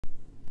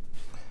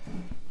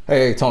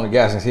Hey, Tony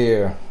Gaskins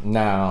here.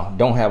 Now,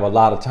 don't have a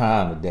lot of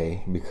time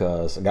today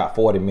because I got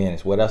 40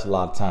 minutes. Well, that's a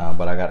lot of time,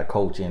 but I got to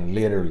coach in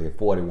literally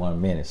 41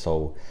 minutes.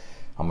 So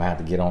I'm going to have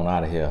to get on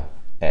out of here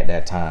at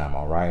that time,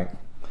 all right?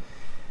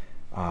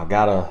 I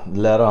got to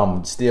let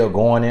them still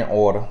going in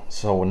order.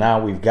 So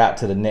now we've got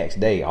to the next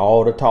day.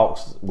 All the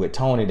talks with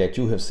Tony that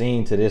you have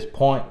seen to this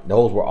point,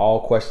 those were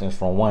all questions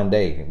from one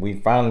day. We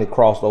finally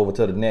crossed over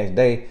to the next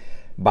day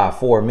by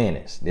 4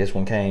 minutes. This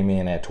one came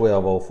in at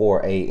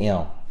 12:04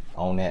 a.m.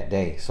 on that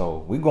day.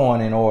 So we're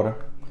going in order.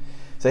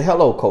 Say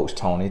hello, Coach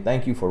Tony.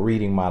 Thank you for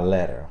reading my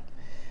letter.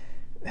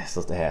 That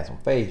sister has some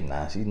faith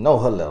now. She know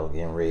her letter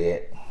getting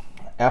read.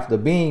 After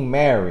being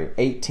married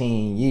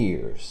 18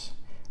 years,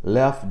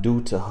 left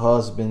due to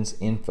husband's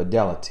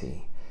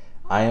infidelity,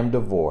 I am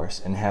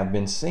divorced and have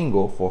been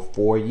single for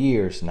 4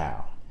 years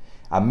now.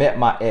 I met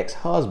my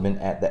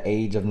ex-husband at the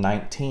age of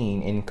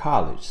 19 in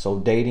college, so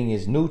dating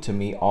is new to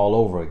me all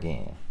over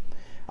again.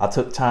 I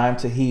took time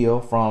to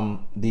heal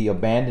from the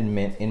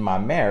abandonment in my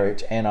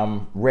marriage, and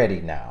I'm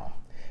ready now.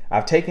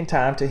 I've taken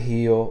time to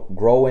heal,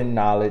 grow in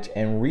knowledge,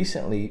 and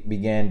recently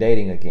began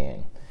dating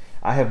again.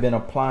 I have been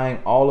applying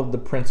all of the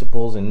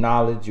principles and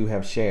knowledge you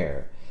have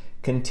shared,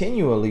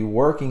 continually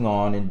working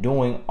on and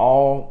doing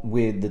all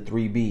with the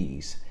 3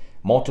 B's,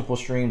 multiple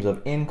streams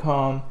of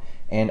income,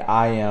 and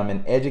I am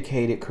an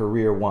educated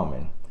career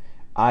woman.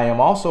 I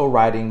am also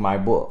writing my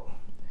book.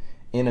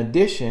 In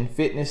addition,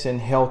 fitness and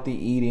healthy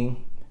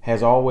eating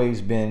has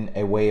always been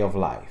a way of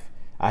life.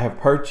 I have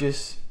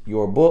purchased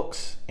your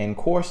books and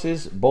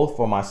courses both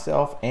for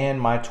myself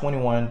and my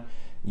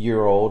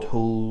 21-year-old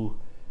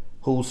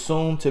who's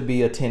soon to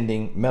be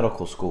attending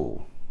medical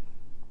school.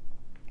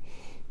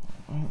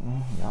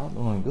 Y'all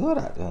doing good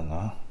out there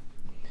now.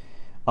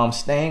 I'm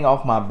staying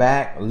off my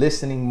back,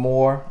 listening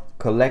more,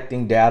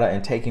 collecting data,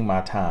 and taking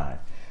my time.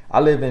 I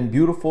live in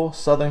beautiful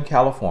Southern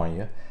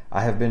California.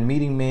 I have been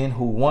meeting men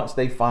who, once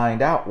they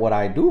find out what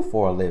I do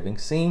for a living,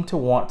 seem to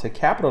want to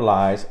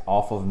capitalize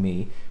off of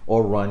me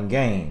or run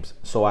games,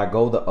 so I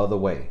go the other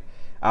way.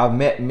 I've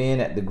met men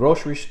at the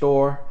grocery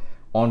store,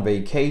 on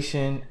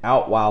vacation,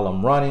 out while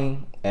I'm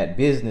running, at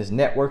business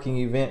networking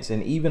events,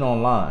 and even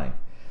online.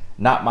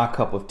 Not my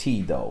cup of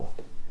tea though.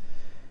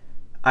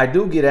 I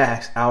do get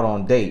asked out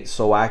on dates,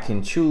 so I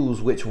can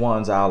choose which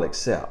ones I'll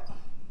accept.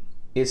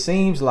 It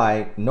seems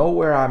like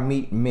nowhere I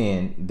meet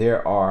men,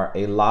 there are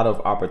a lot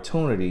of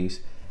opportunities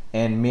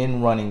and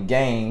men running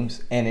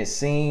games, and it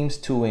seems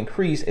to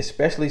increase,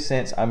 especially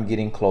since I'm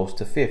getting close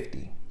to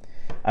 50.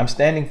 I'm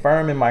standing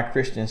firm in my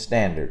Christian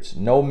standards.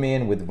 No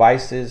men with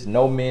vices,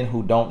 no men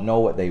who don't know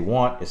what they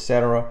want,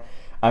 etc.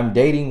 I'm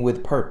dating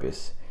with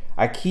purpose.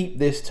 I keep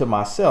this to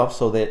myself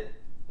so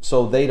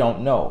they don't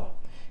know.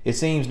 It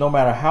seems no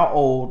matter how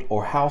old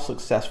or how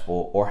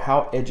successful or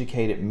how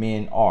educated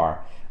men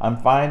are, I'm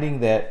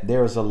finding that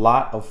there's a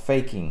lot of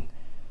faking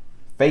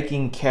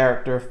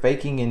character,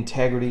 faking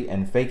integrity,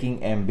 and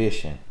faking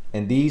ambition.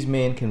 And these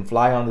men can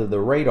fly under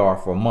the radar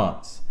for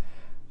months.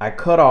 I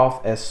cut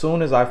off as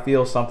soon as I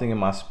feel something in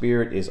my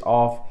spirit is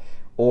off,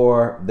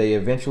 or they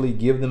eventually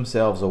give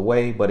themselves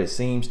away, but it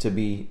seems to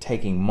be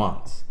taking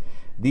months.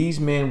 These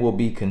men will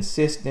be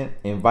consistent,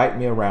 invite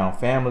me around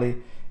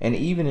family, and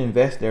even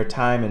invest their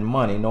time and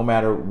money no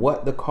matter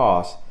what the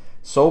cost.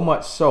 So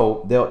much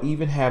so, they'll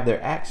even have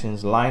their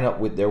actions line up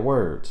with their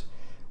words.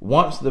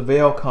 Once the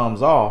veil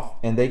comes off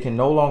and they can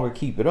no longer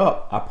keep it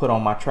up, I put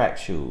on my track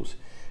shoes.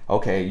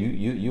 Okay,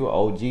 you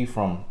OG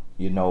from,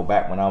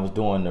 back when I was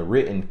doing the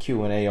written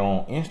Q&A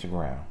on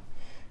Instagram.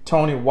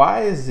 Tony,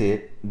 why is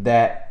it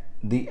that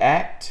the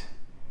act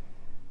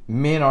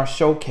men are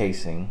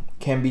showcasing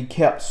can be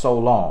kept so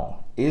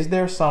long? Is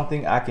there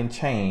something I can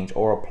change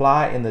or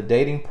apply in the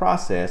dating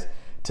process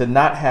to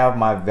not have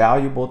my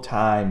valuable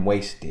time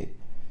wasted?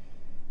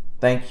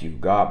 Thank you.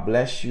 God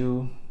bless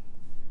you,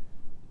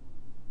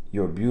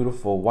 your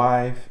beautiful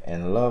wife,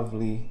 and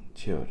lovely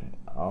children.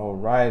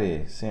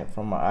 Alrighty, sent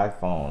from my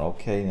iPhone.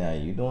 Okay, now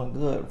you doing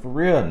good for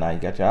real. Now you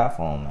got your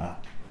iPhone now.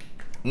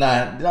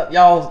 Now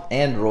y'all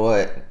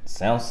Android,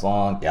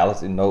 Samsung,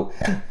 Galaxy Note,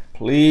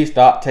 please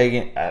stop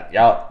taking.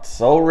 Y'all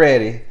so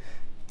ready.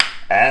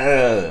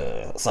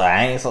 So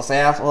I ain't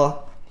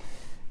successful.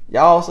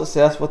 Y'all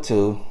successful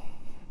too.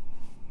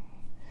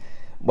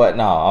 But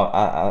no,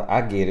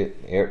 I get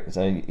it.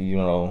 So,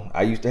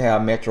 I used to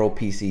have Metro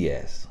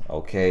PCS.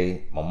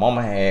 Okay, my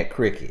mama had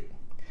Cricket,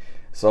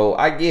 so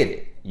I get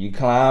it. You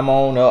climb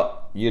on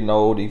up,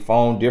 the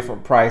phone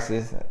different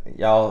prices.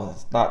 Y'all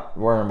stop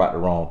worrying about the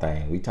wrong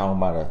thing. We talking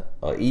about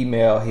a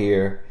email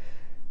here.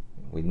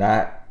 We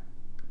not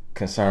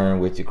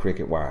concerned with your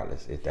Cricket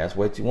Wireless. If that's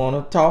what you want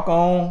to talk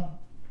on,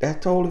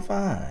 that's totally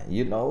fine.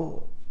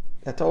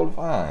 That's totally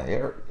fine.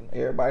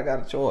 Everybody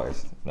got a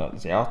choice.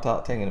 Y'all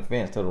start taking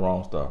offense to the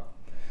wrong stuff.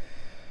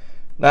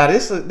 Now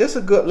this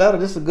a good letter.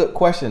 This is a good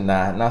question.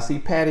 Now see,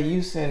 Patty,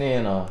 you sent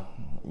in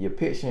your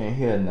picture in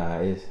here. Now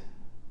is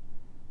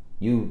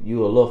you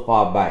a little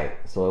far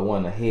back, so it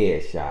wasn't a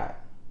headshot.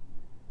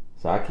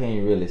 So I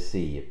can't really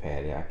see you,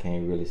 Patty. I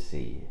can't really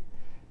see you.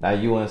 Now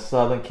you in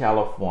Southern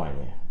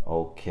California.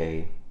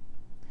 Okay.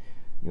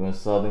 You in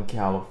Southern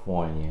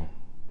California.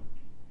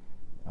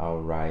 All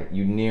right.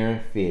 You nearing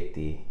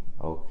 50.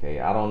 Okay.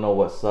 I don't know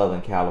what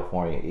Southern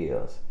California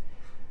is.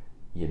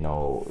 You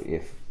know,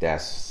 if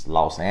that's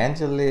Los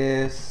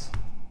Angeles.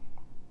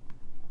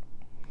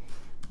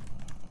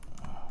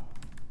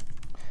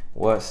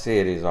 What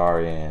cities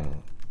are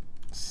in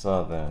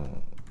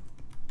Southern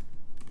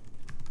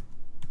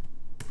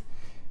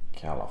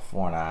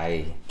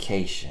California?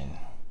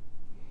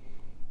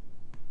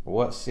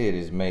 What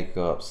cities make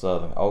up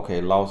Southern?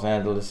 Okay, Los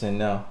Angeles in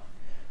there.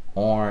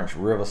 Orange,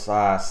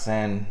 Riverside,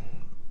 San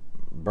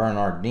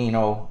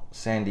Bernardino,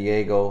 San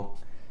Diego,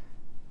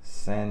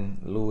 San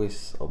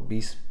Luis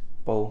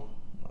Obispo.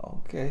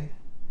 Okay.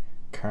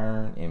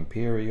 Kern,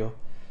 Imperial.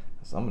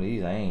 Some of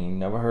these I ain't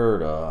never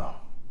heard of.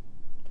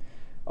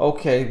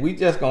 Okay, we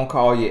just gonna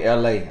call you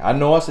LA. I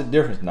know it's a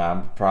difference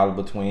now,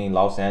 probably between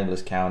Los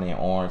Angeles County and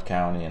Orange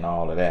County and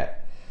all of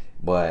that.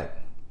 But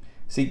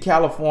see,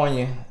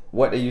 California,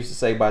 what they used to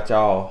say about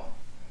y'all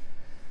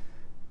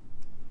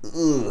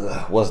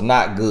was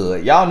not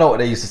good. Y'all know what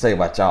they used to say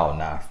about y'all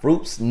now.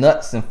 Fruits,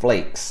 nuts, and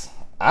flakes.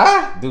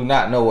 I do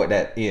not know what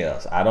that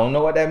is. I don't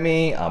know what that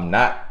means. I'm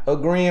not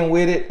agreeing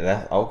with it.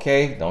 That's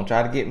okay. Don't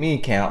try to get me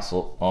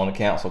canceled on the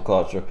cancel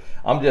culture.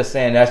 I'm just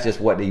saying that's just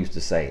what they used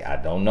to say. I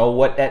don't know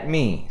what that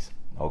means.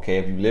 Okay,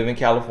 if you live in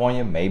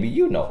California, maybe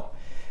you know.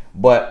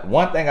 But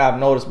one thing I've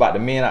noticed about the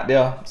men out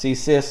there, see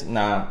sis,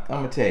 now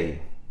I'm gonna tell you.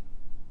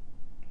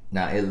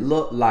 Now it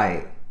looked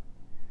like,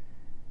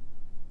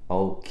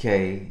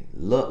 okay,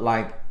 look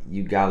like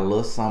you got a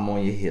little something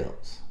on your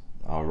hips.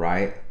 All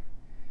right.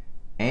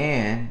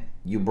 And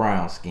you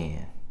brown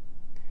skin.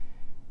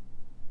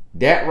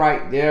 That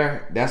right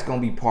there, that's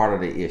gonna be part of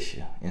the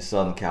issue in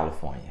Southern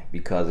California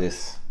because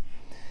it's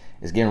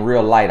getting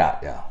real light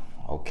out there.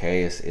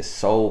 Okay, it's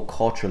so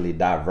culturally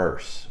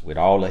diverse with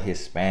all the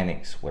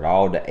Hispanics, with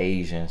all the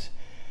Asians,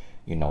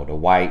 you know, the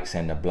whites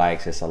and the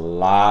blacks. It's a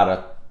lot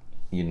of,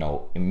 you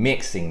know,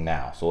 mixing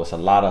now. So it's a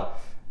lot of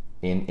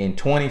in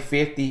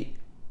 2050,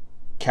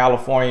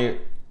 California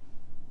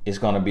is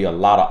gonna be a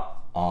lot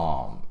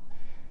of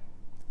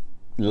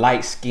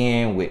light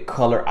skin with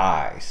color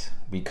eyes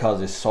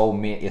because it's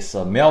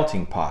a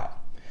melting pot.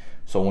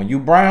 So when you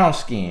brown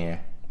skin,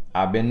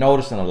 I've been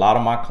noticing a lot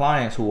of my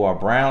clients who are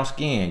brown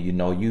skin, you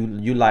know,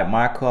 you like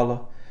my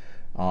color.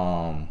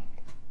 Of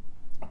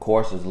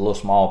course, it's a little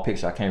small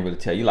picture. I can't really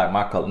tell. You like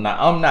my color.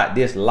 Now, I'm not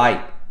this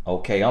light,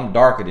 okay? I'm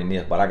darker than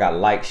this, but I got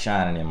light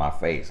shining in my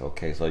face,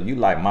 okay? So you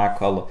like my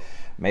color,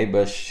 maybe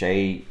a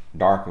shade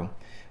darker.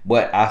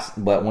 But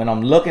when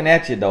I'm looking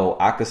at you, though,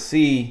 I could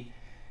see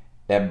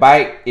that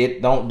bite,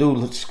 it don't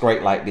do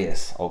straight like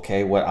this,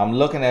 okay? What I'm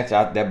looking at,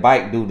 you, that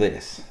bite do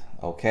this,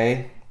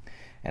 okay?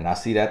 And I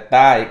see that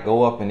thigh, it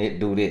go up and it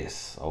do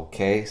this,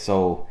 okay?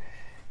 So,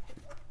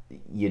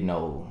 you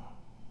know,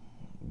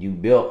 you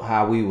built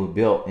how we were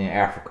built in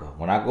Africa.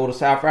 When I go to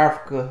South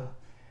Africa,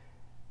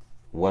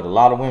 what a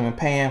lot of women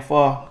paying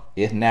for,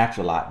 it's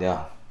natural out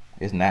there.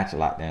 It's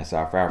natural out there in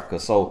South Africa.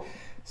 So,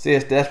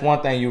 sis, that's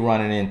one thing you're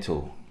running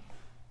into.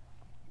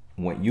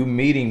 When you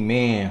meeting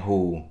men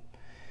who,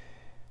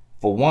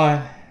 for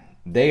one,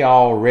 they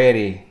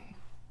already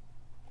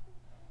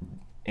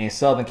in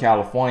Southern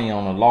California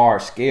on a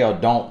large scale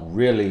don't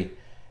really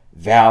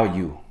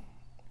value,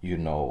 you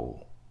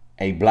know,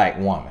 a black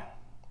woman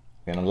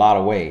in a lot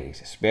of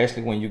ways,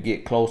 especially when you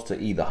get close to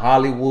either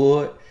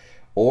Hollywood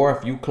or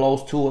if you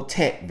close to a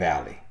tech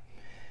valley.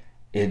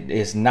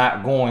 It's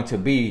not going to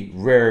be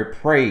very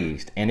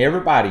praised, and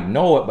everybody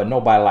know it, but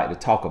nobody like to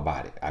talk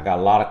about it. I got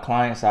a lot of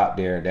clients out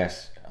there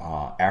that's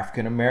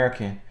African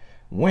American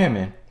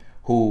women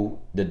who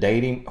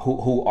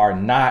are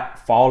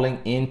not falling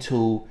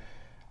into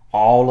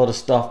all of the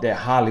stuff that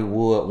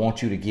Hollywood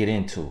wants you to get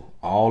into,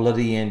 all of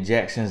the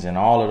injections and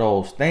all of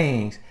those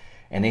things,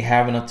 and they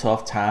having a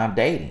tough time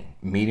dating,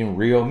 meeting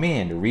real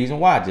men. The reason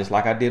why, just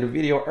like I did a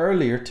video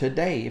earlier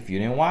today, if you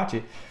didn't watch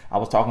it, I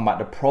was talking about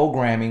the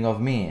programming of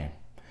men.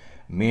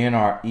 Men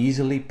are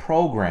easily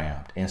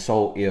programmed, and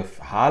so if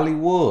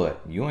Hollywood,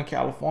 you in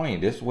California,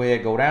 this is where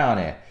it go down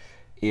at.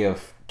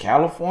 If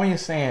California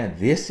saying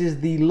this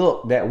is the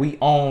look that we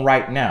own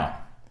right now,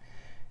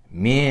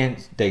 men,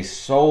 they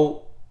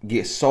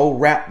get so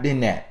wrapped in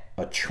that,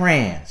 a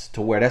trance,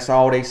 to where that's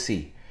all they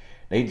see.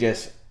 They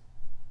just,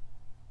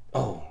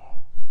 oh,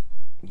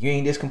 you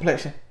ain't this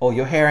complexion. Oh,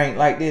 your hair ain't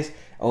like this.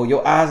 Oh,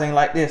 your eyes ain't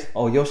like this.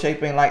 Oh, your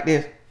shape ain't like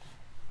this.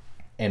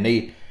 And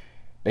they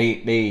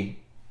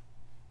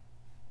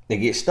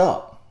get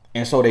stuck.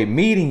 And so they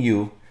meeting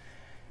you.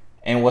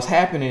 And what's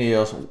happening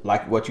is,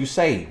 like what you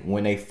say,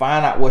 when they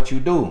find out what you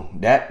do,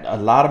 that a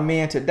lot of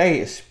men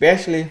today,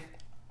 especially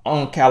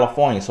on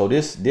California. So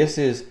this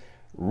is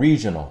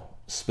regional,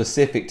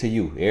 specific to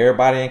you.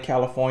 Everybody in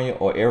California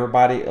or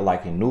everybody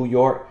like in New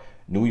York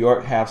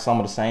have some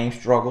of the same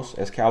struggles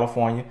as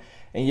California.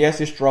 And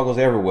yes, it's struggles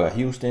everywhere.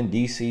 Houston,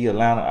 DC,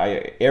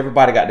 Atlanta,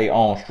 everybody got their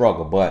own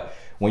struggle. But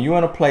when you're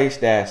in a place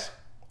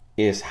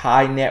is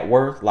high net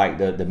worth, like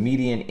the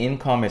median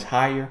income is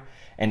higher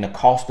and the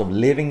cost of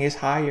living is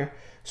higher.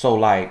 So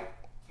like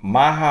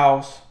my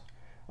house,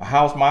 a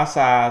house my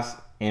size,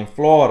 in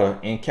Florida,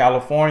 in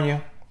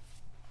California,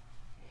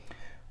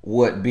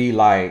 would be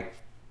like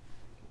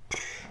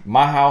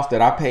my house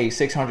that I paid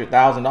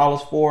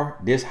 $600,000 for.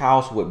 This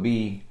house would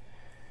be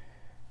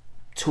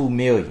 $2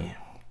 million,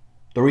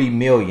 $3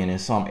 million in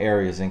some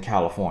areas in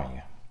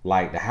California.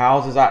 Like the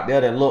houses out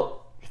there that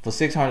look for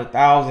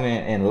 600,000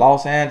 in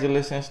Los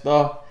Angeles and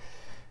stuff,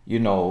 you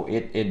know,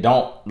 it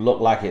don't look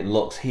like it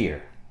looks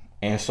here.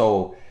 And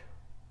so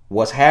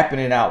what's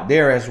happening out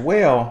there as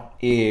well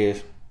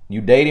is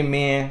you dating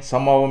men,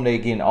 some of them, they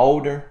getting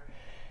older,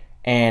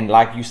 and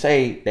like you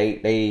say,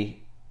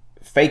 they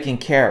faking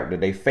character,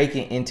 they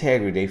faking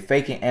integrity, they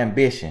faking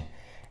ambition.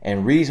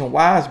 And reason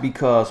why is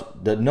because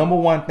the number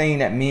one thing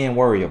that men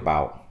worry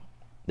about,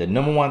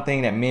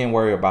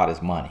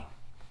 is money.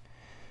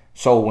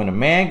 So when a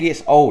man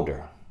gets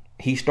older,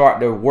 he start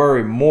to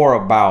worry more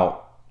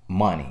about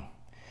money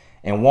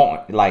and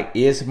want, like,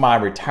 is my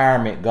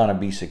retirement gonna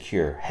be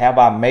secure? Have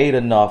I made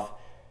enough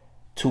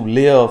to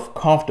live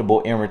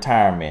comfortable in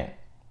retirement?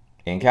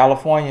 In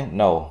California,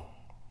 no,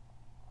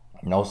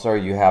 sir,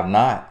 you have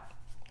not.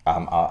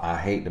 I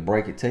hate to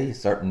break it to you,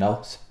 sir.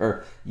 No,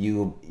 sir.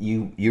 You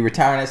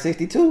retiring at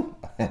 62.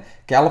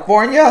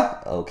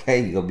 California,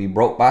 okay, you're gonna be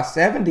broke by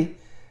 70.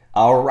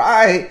 All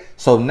right.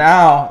 So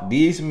now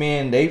these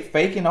men, they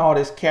faking all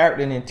this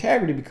character and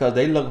integrity because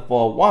they looking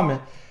for a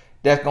woman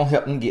that's gonna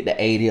help them get to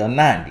 80 or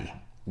 90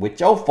 with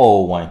your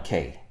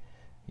 401k.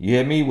 You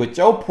hear me? With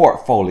your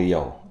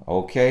portfolio.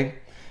 Okay.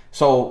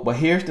 So, but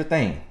here's the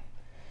thing.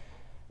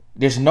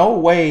 There's no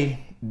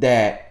way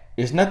that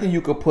there's nothing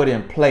you could put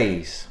in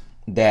place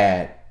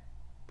that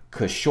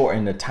could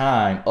shorten the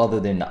time other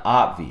than the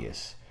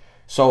obvious.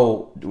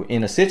 So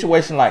in a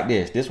situation like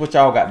this is what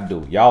y'all got to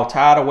do. Y'all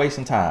tired of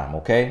wasting time,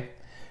 okay?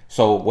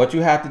 So what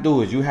you have to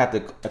do is you have to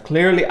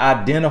clearly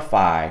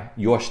identify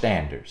your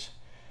standards.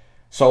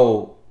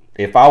 So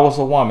if I was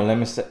a woman,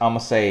 I'm gonna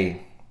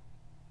say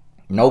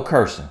no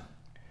cursing.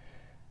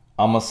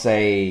 I'm gonna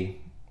say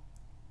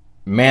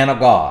man of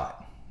God,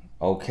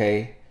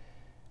 okay?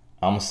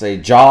 I'm gonna say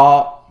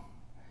job.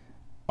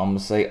 I'm gonna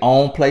say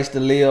own place to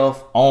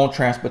live, own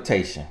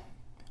transportation.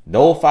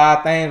 Those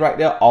 5 things right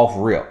there, off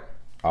rip.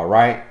 All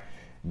right.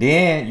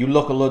 Then you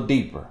look a little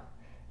deeper.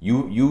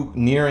 You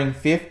nearing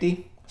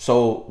 50.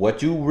 So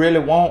what you really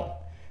want,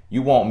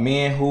 you want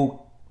men who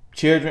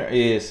children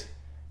is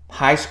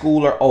high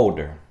school or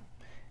older.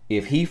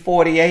 If he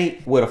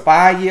 48 with a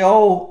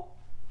 5-year-old,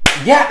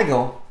 got to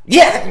go.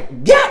 Yeah,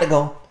 got to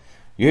go.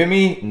 You hear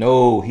me?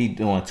 No, he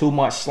doing too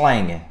much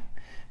slanging.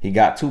 He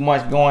got too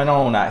much going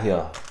on out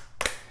here.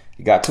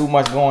 He got too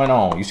much going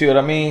on. You see what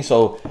I mean?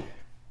 So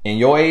in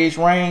your age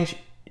range,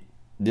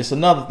 this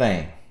another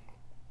thing.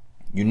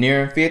 You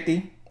nearing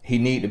 50, he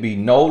need to be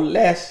no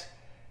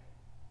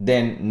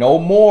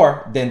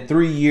more than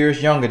 3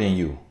 years younger than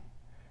you.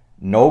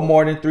 No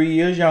more than 3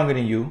 years younger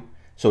than you.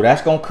 So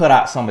that's going to cut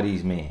out some of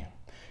these men.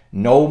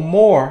 No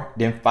more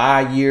than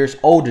 5 years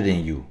older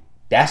than you.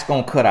 That's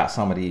going to cut out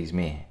some of these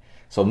men.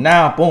 So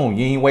now, boom,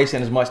 you ain't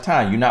wasting as much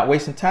time. You're not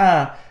wasting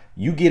time.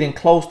 You getting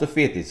close to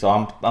 50. So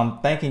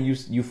I'm thinking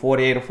you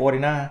 48 or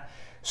 49.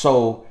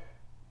 So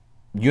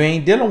you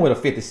ain't dealing with a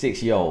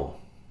 56-year-old.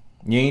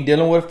 You ain't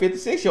dealing with a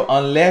 56-year-old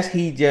unless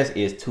he just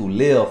is to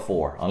live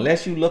for.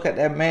 Unless you look at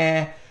that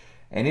man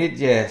and it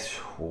just,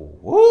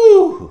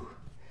 woo.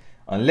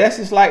 Unless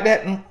it's like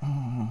that,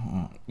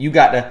 you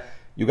got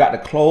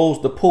to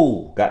close the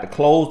pool. Got to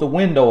close the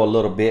window a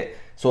little bit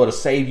so it'll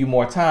save you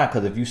more time.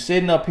 Because if you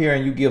sitting up here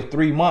and you give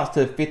 3 months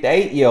to a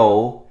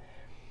 58-year-old,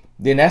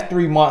 then that's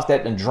 3 months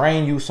that can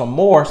drain you some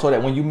more, so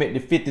that when you meet the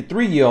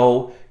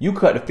 53-year-old, you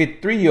cut the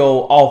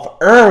 53-year-old off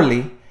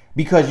early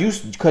because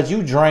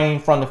you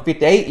drained from the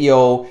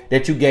 58-year-old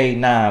that you gave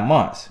 9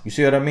 months. You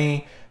see what I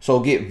mean? So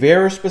get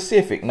very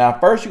specific. Now,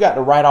 first you got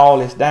to write all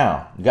this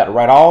down. You got to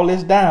write all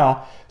this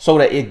down so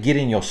that it get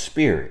in your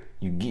spirit.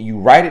 You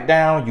write it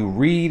down, you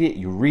read it,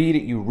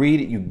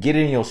 you get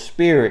it in your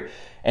spirit.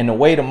 And the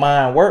way the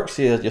mind works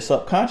is your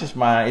subconscious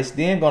mind is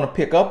then going to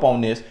pick up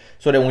on this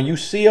so that when you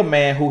see a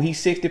man who he's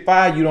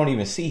 65, you don't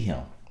even see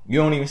him. You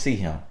don't even see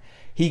him.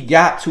 He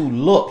got to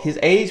look. His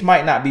age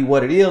might not be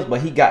what it is,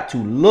 but he got to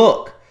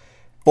look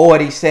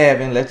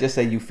 47. Let's just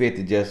say you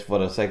 50 just for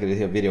the sake of this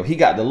video. He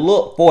got to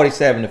look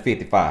 47 to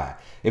 55.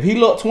 If he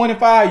look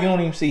 25, you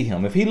don't even see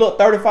him. If he look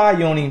 35,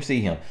 you don't even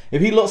see him.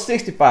 If he look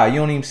 65, you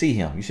don't even see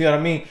him. You see what I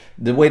mean?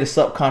 The way the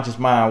subconscious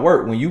mind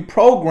works. When you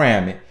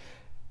program it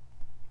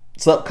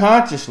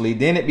subconsciously,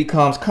 then it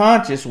becomes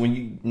conscious when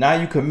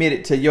you commit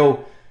it to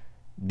your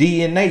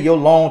DNA, your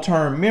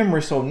long-term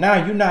memory. So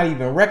now you're not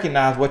even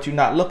recognize what you're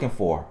not looking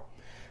for.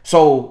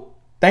 So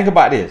think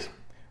about this.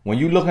 When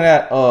you're looking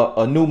at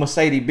a new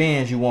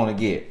Mercedes-Benz you want to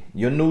get,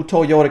 your new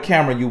Toyota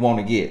Camry you want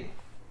to get.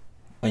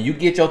 When you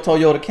get your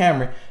Toyota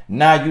Camry,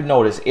 now you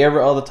notice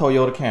every other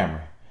Toyota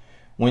Camry.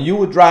 When you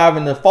were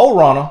driving the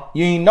 4Runner,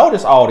 you ain't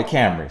notice all the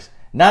Camrys.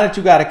 Now that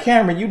you got a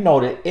Camry, you know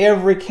that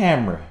every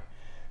Camry.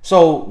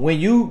 So when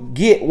you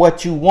get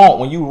what you want,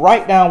 when you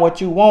write down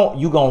what you want,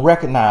 you're going to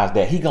recognize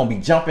that. He's going to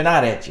be jumping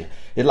out at you.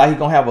 It's like he's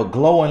going to have a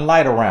glowing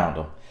light around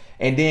him.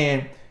 And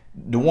then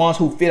The ones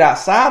who fit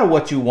outside of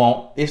what you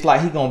want, it's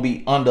like he gonna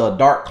be under a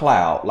dark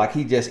cloud, like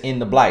he just in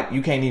the black.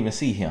 You can't even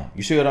see him.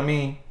 You see what I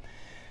mean?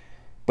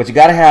 But you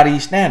gotta have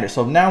these standards.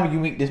 So now when you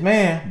meet this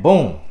man,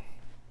 boom,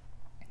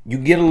 you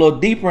get a little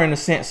deeper in the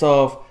sense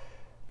of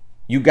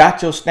you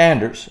got your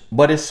standards,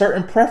 but it's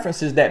certain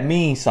preferences that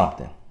mean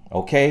something.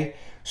 Okay.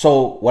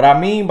 So what I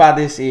mean by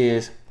this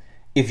is,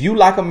 if you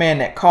like a man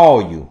that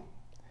call you,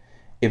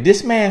 if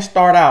this man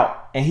start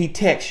out and he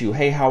texts you,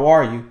 hey, how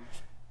are you?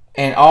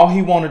 And all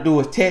he want to do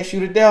is text you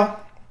to death,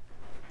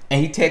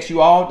 and he texts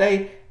you all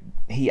day,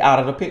 he out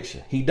of the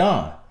picture. He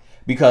done.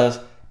 Because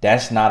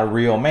that's not a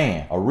real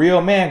man. A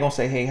real man gonna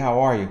say, hey, how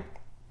are you?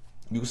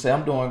 You can say,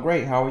 I'm doing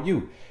great. How are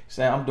you?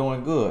 Say, I'm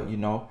doing good. You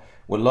know,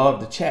 would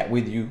love to chat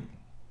with you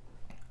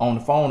on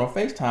the phone or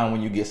FaceTime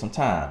when you get some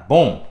time.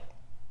 Boom.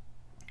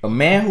 A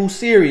man who's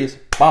serious,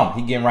 boom,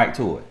 he getting right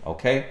to it.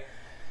 Okay.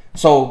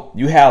 So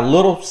you have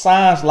little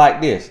signs like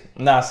this.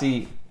 Now,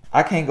 see,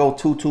 I can't go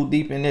too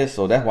deep in this,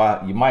 so that's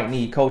why you might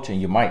need coaching.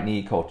 You might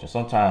need coaching.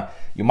 Sometimes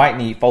you might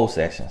need 4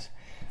 sessions,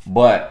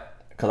 but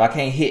because I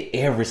can't hit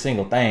every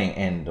single thing.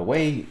 And the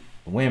way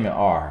women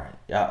are,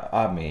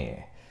 I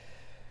mean,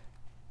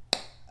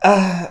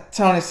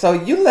 Tony. So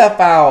you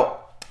left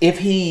out if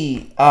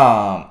he.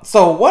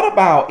 So what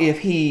about if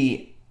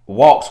he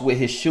walks with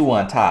his shoe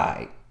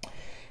untied?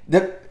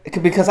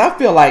 Because I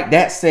feel like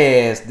that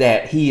says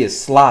that he is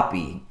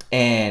sloppy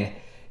and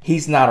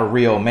he's not a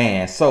real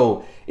man.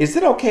 So is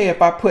it okay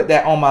if I put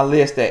that on my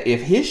list, that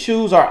if his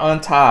shoes are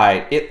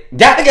untied, it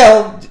got to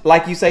go,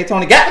 like you say,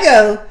 Tony, got to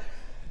go?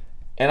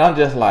 And I'm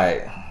just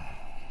like,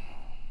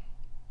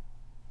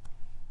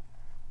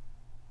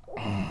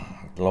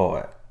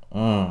 Lord,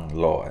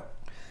 Lord.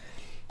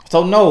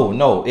 So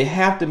no, it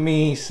have to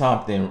mean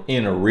something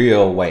in a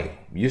real way.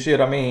 You see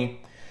what I mean?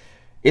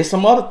 It's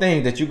some other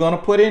things that you're going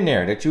to put in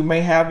there that you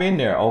may have in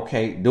there.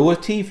 Okay, do his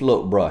teeth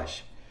look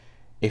brushed?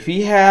 If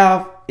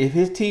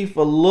his teeth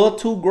a little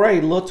too gray,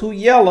 a little too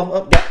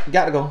yellow,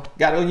 gotta go.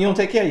 You don't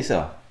take care of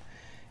yourself.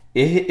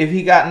 If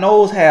he got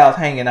nose hairs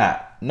hanging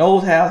out,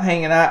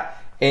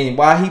 and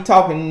while he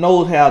talking,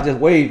 nose hairs just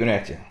waving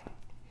at you.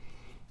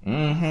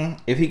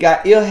 If he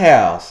got ear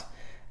hairs,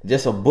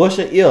 just a bush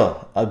of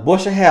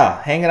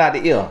hair hanging out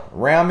the ear,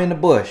 ram in the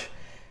bush,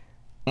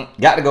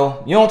 got to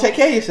go. You don't take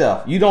care of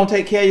yourself.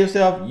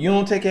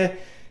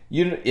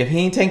 If he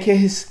ain't taking care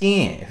of his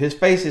skin, if his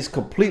face is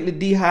completely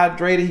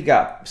dehydrated, he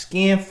got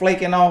skin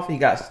flaking off, he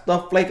got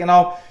stuff flaking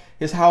off,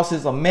 his house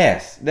is a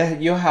mess.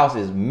 Your house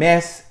is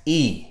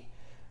messy.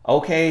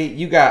 Okay,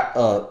 you got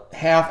a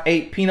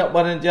half-ate peanut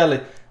butter and jelly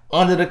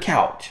under the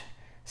couch,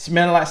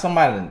 smelling like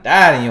somebody done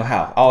died in your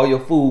house. All your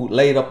food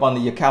laid up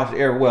under your couch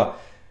everywhere,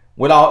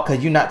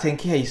 because you're not taking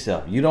care of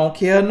yourself. You don't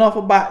care enough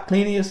about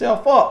cleaning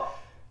yourself up.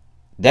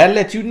 That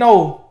let you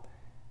know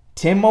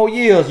 10 more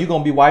years you're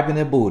gonna be wiping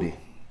that booty.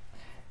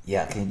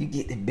 Yeah, can you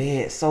get the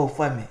bed so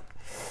for me?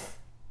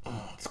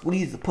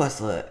 Squeeze the pus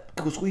out of it.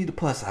 Go squeeze the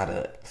pus out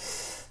of it.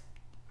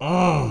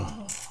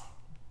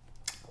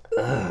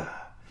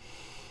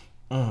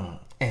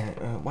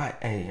 And why?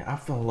 Hey, I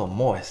feel a little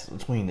moist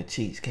between the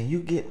cheeks. Can you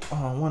get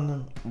one of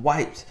them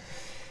wipes?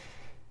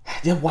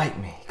 Just wipe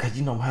me, cause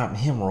you know how my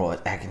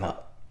hemorrhoids acting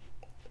up.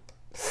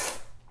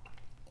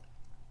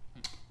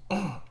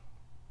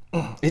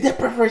 Is that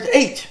preparation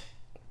H?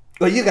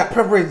 Or you got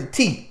preparation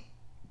T?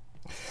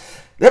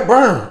 That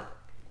burn.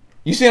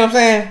 You see what I'm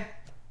saying?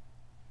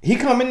 He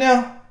coming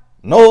now.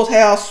 Nose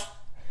hairs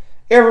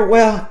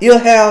everywhere. Ear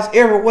hairs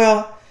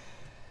everywhere.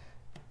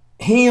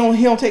 He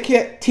don't take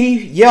care.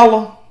 Teeth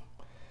yellow.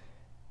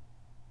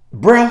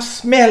 Breath,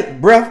 smell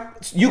it.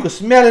 Breath, you can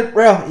smell it.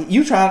 Breath,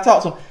 you trying to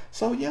talk to him.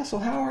 So yeah, so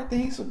how are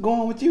things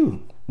going with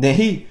you? Then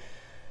he,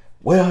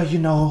 well, you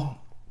know,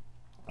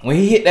 when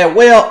he hit that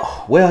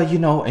well, you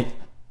know, and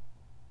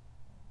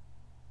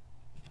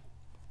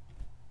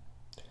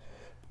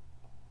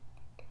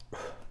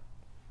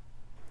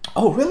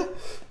oh, really?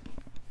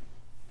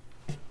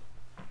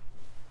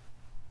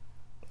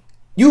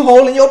 You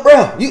holding your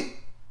breath. You.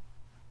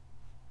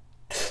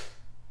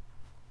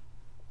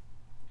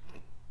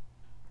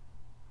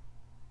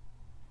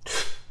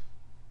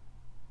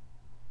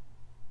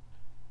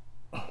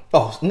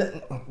 Oh,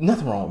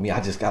 nothing wrong with me.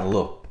 I just got a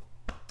little.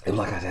 It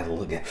looked like I had a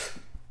little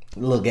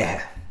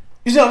gas.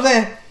 You see what I'm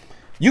saying?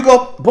 You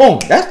go, boom.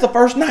 That's the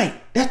first night.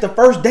 That's the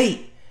first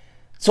date.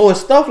 So it's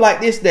stuff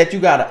like this that you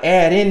got to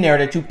add in there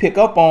that you pick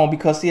up on,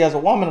 because see, as a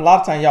woman, a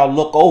lot of times y'all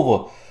look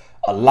over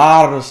a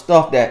lot of the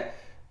stuff that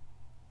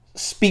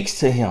speaks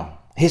to him,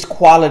 his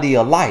quality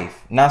of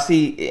life. Now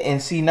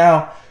see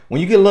now,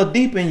 when you get a little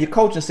deeper in your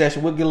coaching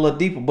session, we'll get a little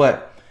deeper.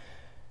 But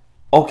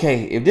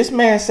okay, if this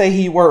man say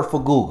he worked for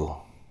Google,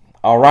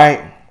 all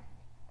right,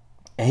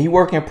 and he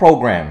work in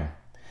programming,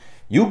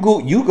 you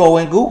go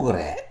and Google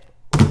that.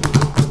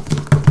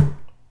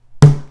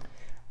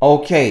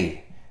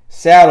 Okay,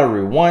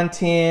 salary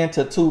 110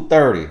 to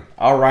 230.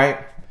 All right,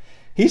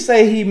 he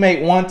say he make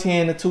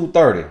 110 to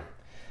 230.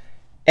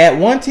 At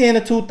 110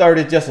 to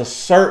 230, just a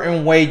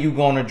certain way you're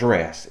gonna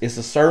dress. It's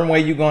a certain way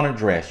you're gonna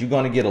dress. You're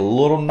gonna get a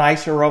little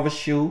nicer of a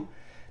shoe.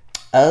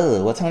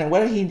 Oh, well, Tony,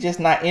 what if he just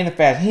not in the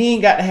fashion? He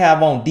ain't got to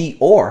have on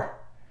Dior.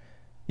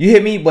 You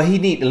hear me? But he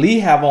need to at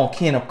least have on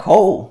Kenneth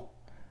Cole.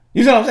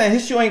 You see what I'm saying?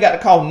 His shoe ain't got to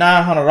cost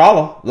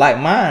 $900 like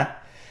mine.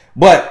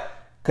 But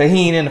because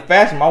he ain't in the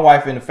fashion, my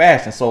wife in the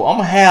fashion. So I'm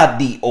going to have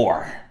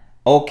Dior.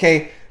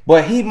 Okay?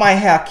 But he might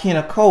have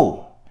Kenneth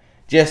Cole.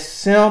 Just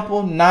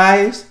simple,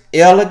 nice,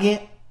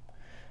 elegant.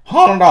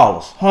 $100,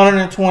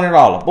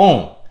 $120.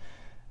 Boom.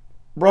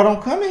 Bro,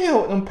 don't come in here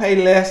with them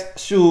pay less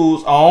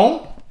shoes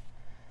on.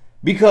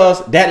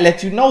 Because that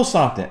lets you know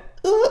something.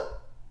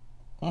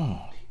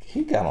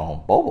 He got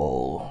on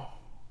Bobo.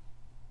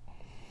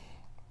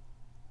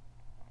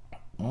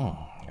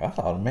 I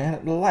saw the man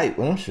at the light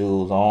with them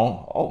shoes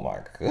on. Oh my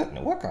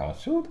goodness, what kind of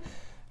shoes?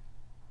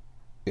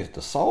 Is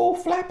the sole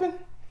flapping?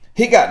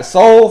 He got the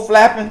sole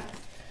flapping.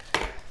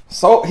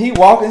 So he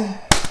walking.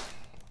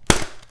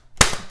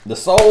 The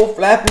sole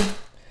flapping.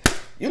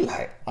 You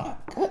like, my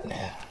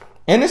goodness.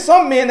 And there's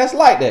some men that's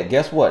like that.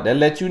 Guess what? That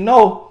let you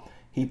know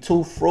he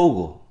too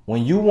frugal.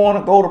 When you want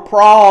to go to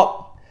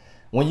Prague,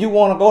 when you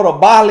want to go to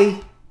Bali,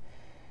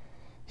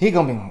 he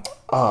gonna be,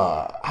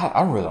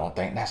 I really don't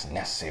think that's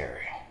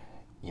necessary.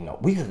 You know,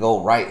 we could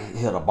go right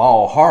here to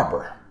Bal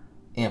Harbor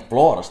in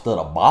Florida instead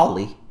of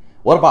Bali.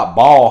 What about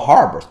Bal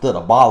Harbor instead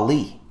of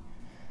Bali?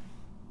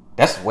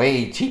 That's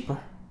way cheaper.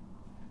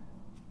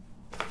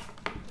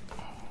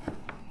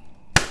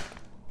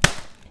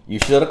 You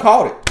should have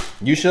caught it.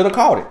 You should have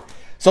caught it.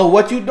 So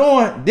what you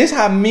doing, this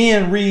how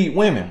men read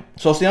women.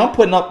 So see, I'm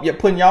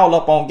putting y'all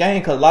up on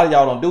game because a lot of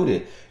y'all don't do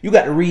this. You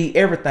got to read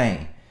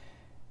everything.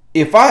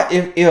 If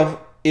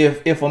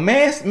a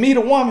man meet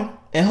a woman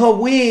and her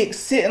wig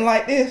sitting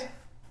like this,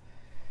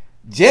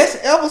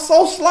 just ever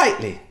so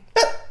slightly,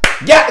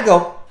 got to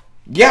go.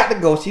 Got to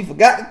go. She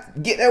forgot to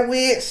get that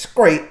wig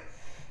straight.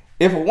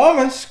 If a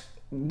woman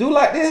do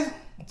like this,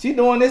 she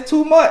doing this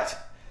too much.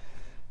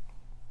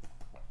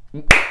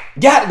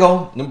 Got to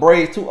go. Them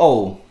braids too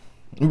old.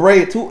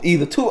 Braid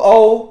either too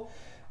old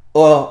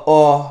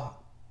or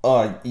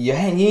you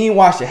ain't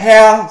wash your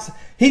hair.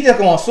 He just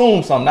gonna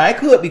assume something. Now it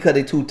could be because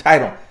they too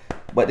tight on,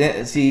 but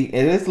then see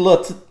it's a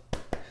little.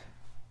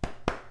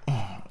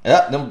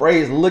 Them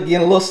braids getting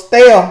a little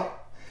stale,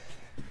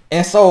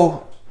 and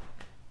so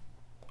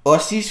or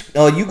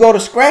you go to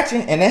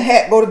scratching and that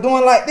hat go to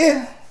doing like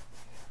this.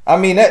 I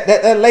mean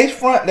that lace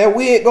front, that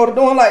wig go to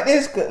doing like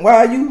this.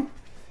 Why are you?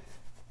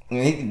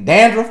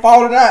 Dandruff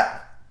falling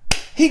out.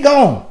 He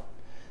gone.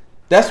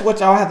 That's what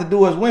y'all have to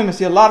do as women.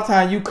 See, a lot of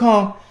times you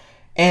come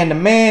and the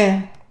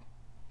man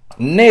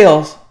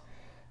nails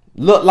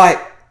look like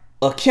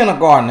a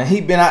kindergartner.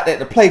 He been out there at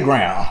the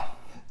playground.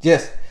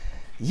 Just,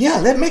 yeah,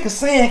 let's make a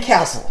sand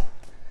castle.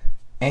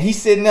 And he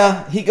sitting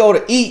there, he go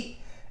to eat,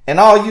 and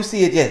all you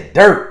see is just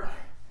dirt.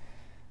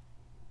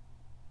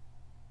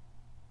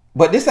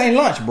 But this ain't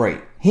lunch break.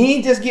 He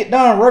ain't just get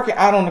done working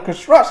out on the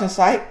construction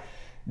site.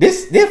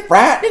 This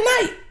Friday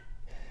night.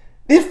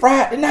 This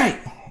Friday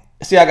night.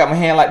 See, I got my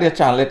hand like this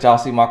trying to let y'all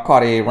see my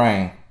Cartier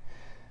ring.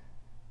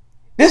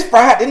 This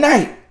Friday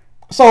night.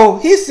 So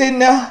he's sitting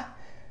there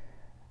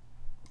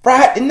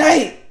Friday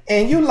night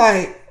and you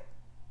like,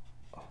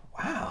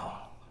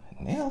 wow.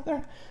 Nails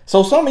there.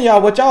 So some of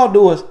y'all, what y'all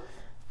do is,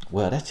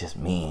 well, that's just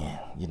men.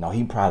 You know,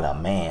 he probably a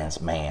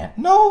man's man.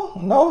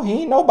 No,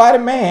 he ain't nobody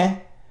man.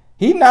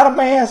 He not a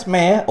man's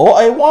man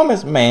or a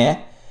woman's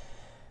man.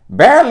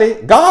 Barely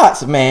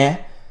God's man.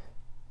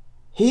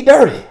 He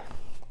dirty.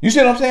 You see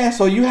what I'm saying?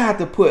 So you have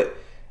to put,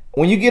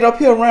 when you get up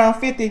here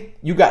around 50,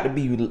 you got to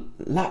be a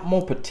lot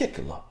more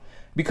particular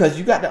because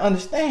you got to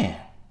understand,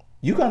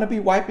 you're going to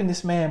be wiping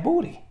this man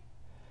booty.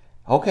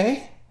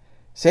 Okay?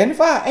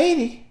 75,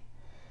 80,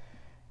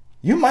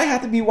 you might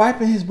have to be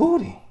wiping his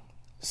booty.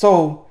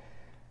 So,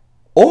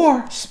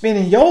 or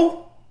spending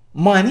your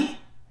money,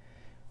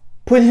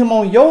 putting him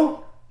on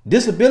your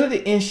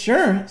disability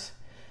insurance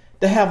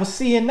to have a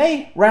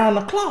CNA round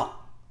the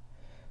clock.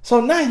 So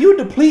now you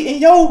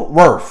depleting your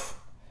worth.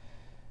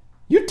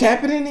 You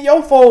tap it into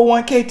your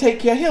 401k,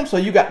 take care of him. So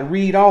you got to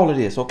read all of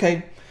this,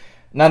 okay?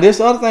 Now this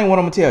other thing, what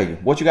I'm going to tell you,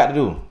 what you got to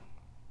do.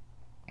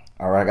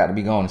 All right, I got to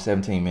be gone in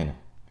 17 minutes.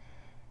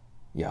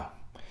 Yeah.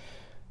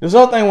 This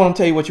other thing, what I'm going to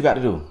tell you what you got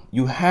to do.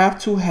 You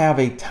have to have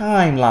a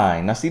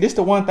timeline. Now see, this is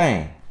the one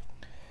thing.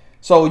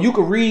 So you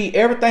can read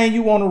everything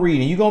you want to read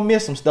and you're going to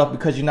miss some stuff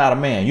because you're not a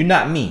man. You're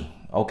not me,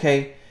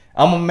 okay?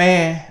 I'm a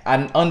man. I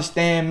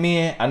understand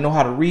men. I know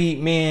how to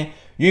read men.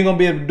 You ain't going to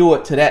be able to do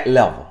it to that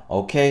level,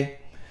 okay?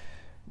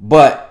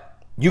 But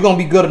you're going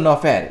to be good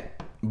enough at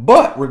it.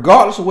 But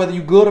regardless of whether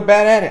you're good or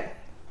bad at it,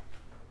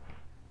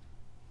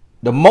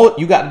 the most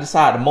you got to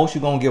decide the most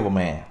you're going to give a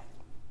man.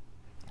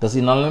 Because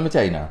see, now let me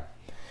tell you now.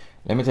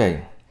 Let me tell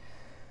you.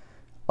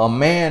 A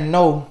man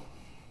know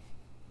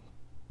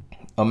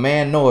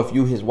if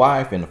you his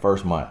wife in the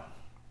first month.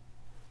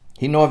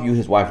 He know if you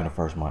his wife in the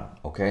first month,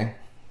 okay?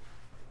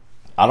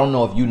 I don't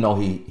know if you know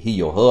he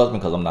your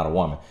husband because I'm not a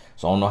woman.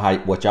 So I don't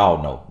know what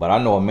y'all know. But I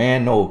know a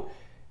man know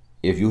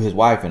if you his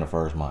wife in the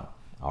first month,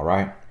 all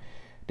right?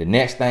 The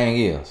next thing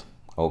is,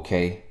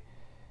 okay,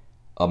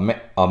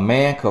 a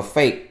man could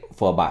fake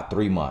for about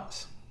 3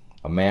 months.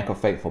 A man could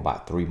fake for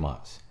about 3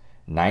 months,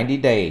 90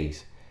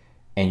 days,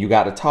 and you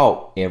got to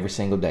talk every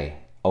single day.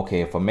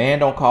 Okay, if a man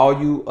don't call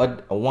you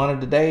one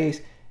of the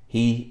days,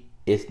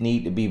 it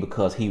need to be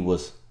because he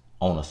was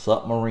on a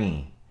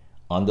submarine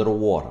under the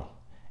water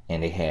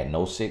and they had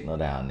no signal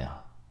down there.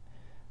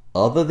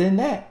 Other than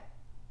that,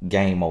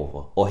 game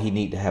over. Or he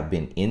need to have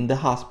been in the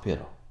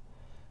hospital,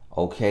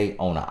 okay,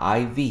 on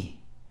an IV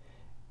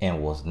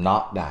and was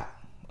knocked out.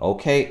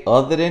 Okay,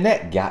 other than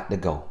that, got to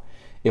go.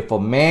 If a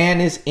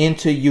man is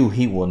into you,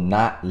 he will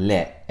not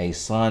let a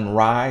sun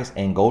rise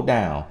and go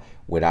down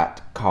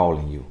without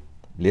calling you.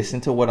 Listen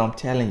to what I'm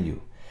telling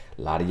you.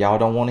 A lot of y'all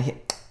don't want to hear.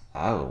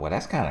 Oh, well,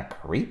 that's kind of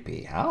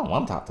creepy. I don't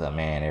want to talk to a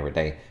man every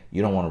day.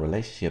 You don't want a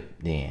relationship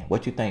then.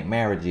 What you think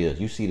marriage is?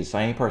 You see the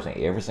same person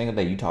every single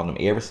day. You talk to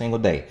them every single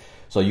day.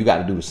 So you got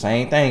to do the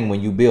same thing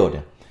when you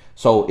building.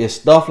 So it's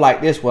stuff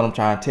like this what I'm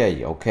trying to tell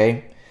you,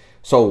 okay?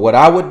 So what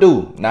I would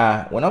do,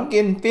 now, when I'm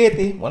getting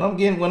 50, when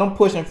I'm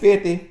pushing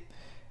 50,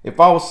 if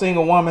I was a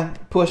single woman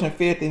pushing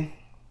 50,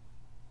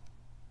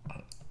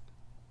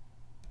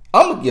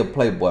 I'm going to give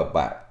Playboy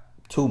about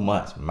 2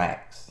 months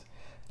max.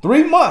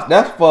 3 months,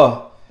 that's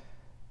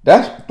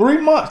 3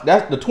 months.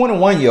 That's the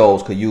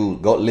 21-year-olds could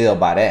go live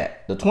by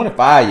that. The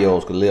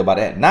 25-year-olds could live by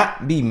that.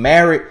 Not be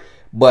married,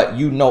 but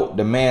you know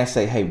the man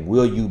say, hey,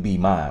 will you be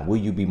mine? Will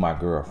you be my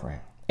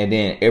girlfriend? And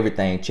then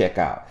everything check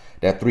out.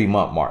 That 3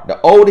 month mark. The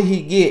older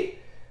he get,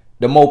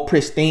 the more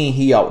pristine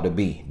he ought to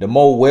be. The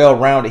more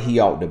well-rounded he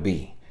ought to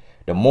be.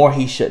 The more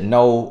he should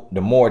know,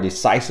 the more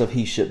decisive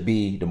he should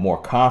be, the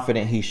more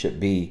confident he should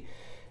be.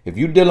 If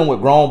you're dealing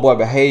with grown boy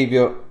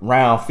behavior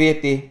around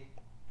 50,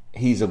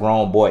 he's a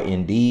grown boy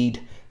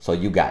indeed. So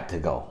you got to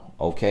go,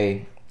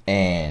 okay?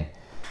 And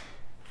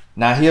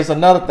now here's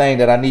another thing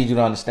that I need you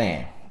to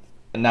understand.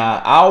 Now,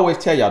 I always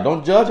tell y'all,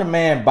 don't judge a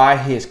man by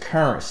his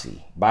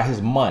currency, by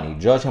his money.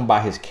 Judge him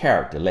by his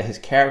character. Let his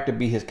character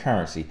be his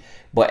currency.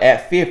 But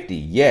at 50,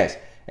 yes,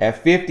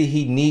 at 50,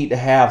 he need to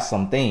have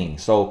some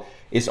things. So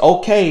it's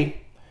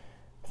okay.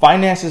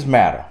 Finances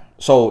matter.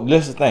 So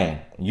this is the thing.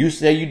 You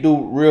say you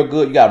do real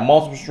good. You got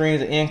multiple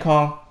streams of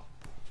income.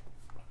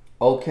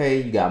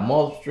 Okay, you got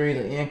multiple streams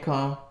of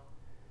income.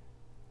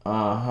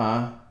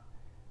 I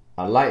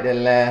like that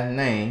last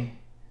name.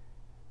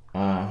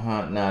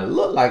 Now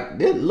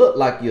this look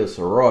like your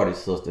sorority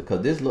sister,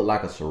 cause this look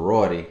like a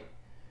sorority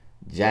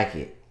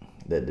jacket.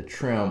 The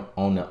trim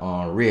on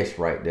the wrist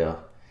right there,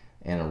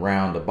 and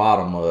around the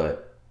bottom of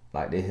it,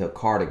 like this here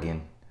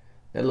cardigan.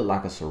 That look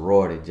like a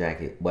sorority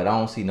jacket, but I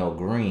don't see no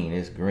green.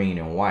 It's green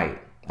and white.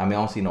 I mean, I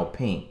don't see no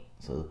pink.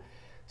 So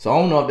I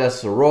don't know if that's a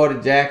sorority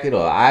jacket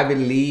or Ivy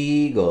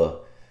League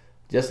or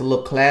just a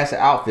little classy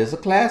outfit. It's a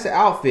classy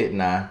outfit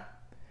now.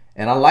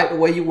 And I like the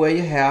way you wear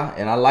your hair,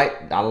 and I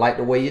like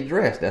the way you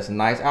dress. That's a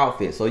nice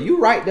outfit. So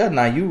you right there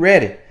now. You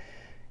ready.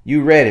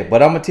 You ready.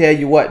 But I'm going to tell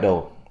you what,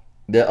 though.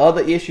 The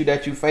other issue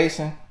that you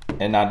facing,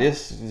 and now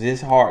this is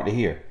hard to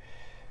hear.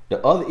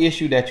 The other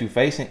issue that you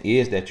facing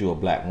is that you're a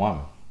black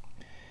woman.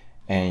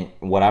 And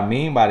what I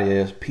mean by that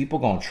is people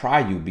going to try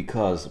you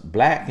because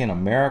black in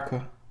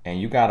America, and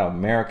you got an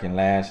American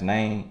last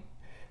name,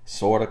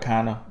 sort of,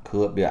 kind of,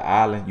 could be an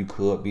island. You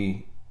could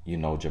be, you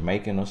know,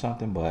 Jamaican or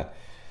something. But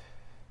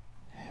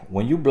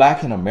when you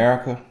black in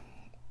America,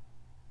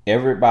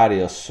 everybody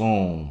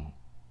assume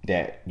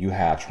that you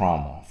have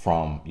trauma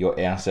from your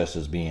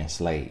ancestors being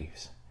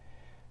slaves.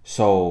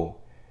 So,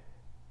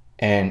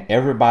 and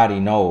everybody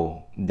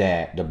know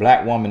that the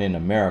black woman in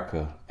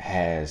America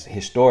has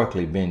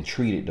historically been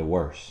treated the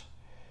worst,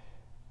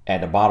 at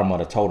the bottom of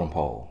the totem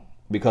pole.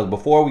 Because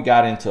before we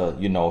got into,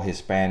 you know,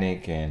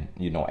 Hispanic and,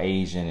 you know,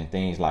 Asian and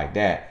things like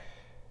that,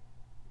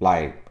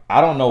 like, I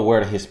don't know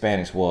where the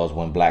Hispanics was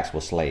when blacks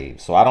were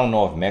slaves. So I don't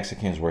know if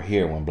Mexicans were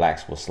here when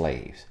blacks were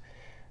slaves.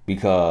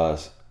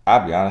 Because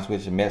I'll be honest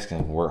with you,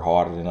 Mexicans work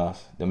harder than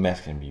us. The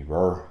Mexicans be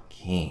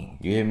working.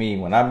 You hear me?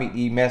 When I meet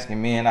these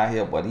Mexican men out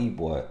here, but these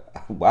boy,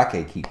 I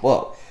can't keep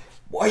up.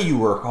 Boy, you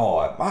work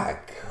hard. My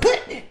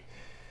goodness.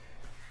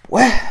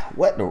 Where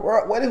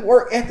does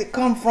work ethic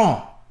come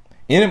from?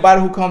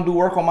 Anybody who come do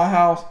work on my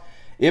house,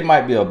 it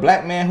might be a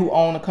black man who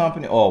own the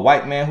company or a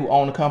white man who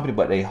own the company,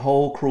 but their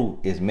whole crew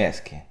is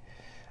Mexican.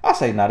 I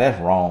say, nah,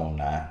 that's wrong,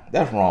 nah.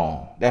 That's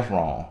wrong. That's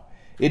wrong.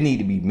 It need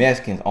to be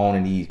Mexicans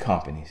owning these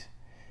companies.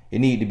 It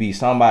need to be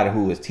somebody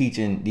who is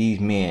teaching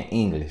these men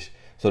English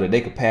so that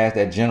they could pass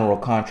that general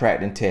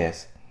contracting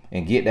test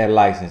and get that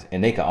license,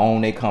 and they can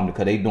own their company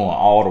because they doing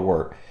all the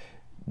work.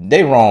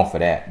 They wrong for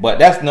that, but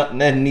that's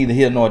nothing neither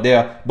here nor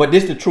there. But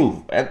this the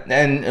truth,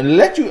 and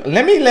let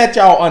me let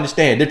y'all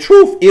understand. The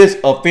truth is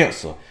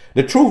offensive.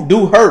 The truth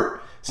do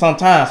hurt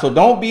sometimes. So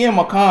don't be in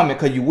my comment,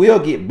 because you will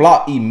get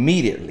blocked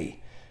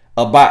immediately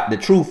about the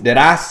truth that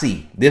I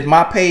see. This is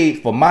my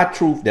page for my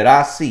truth that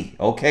I see.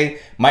 Okay,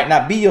 might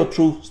not be your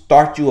truth.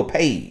 Start you a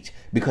page,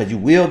 because you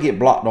will get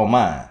blocked on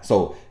mine.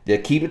 So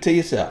just keep it to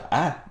yourself.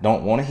 I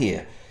don't want to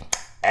hear.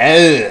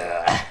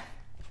 That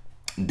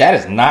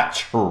is not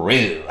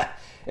true.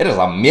 It is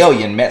a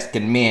million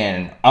Mexican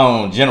men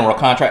on general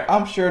contract.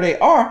 I'm sure they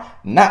are.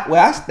 Not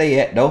where I stay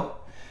at, though.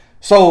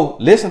 So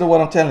listen to what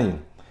I'm telling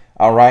you.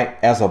 all right,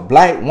 as a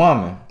black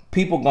woman,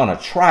 people gonna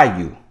try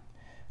you.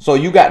 So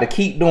you got to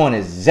keep doing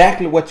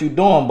exactly what you're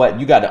doing, but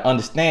you got to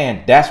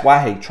understand that's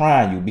why they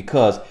trying you,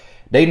 because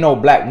they know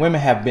black women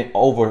have been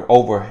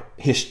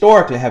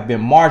historically have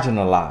been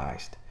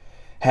marginalized,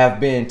 have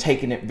been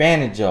taken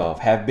advantage of,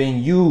 have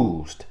been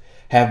used,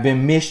 have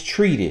been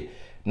mistreated,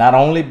 not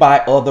only by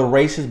other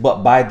races,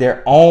 but by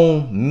their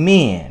own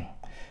men.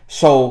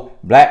 So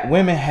black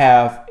women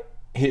have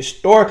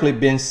historically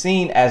been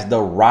seen as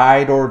the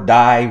ride or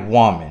die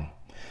woman.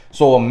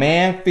 So a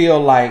man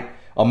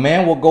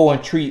will go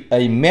and treat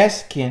a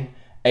Mexican,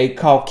 a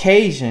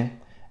Caucasian,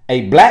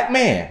 a black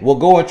man will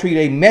go and treat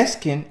a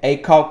Mexican, a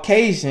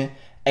Caucasian,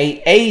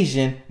 a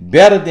Asian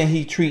better than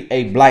he treat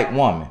a black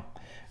woman,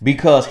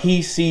 because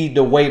he see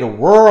the way the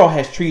world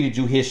has treated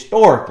you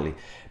historically.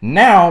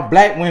 Now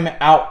black women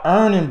out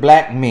earning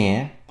black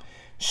men,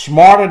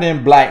 smarter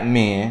than black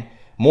men,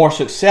 more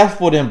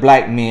successful than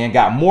black men,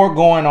 got more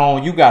going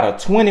on. You got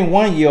a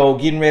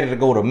 21-year-old getting ready to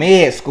go to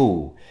med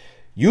school.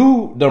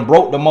 You done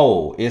broke the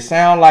mold. It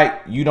sounds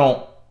like you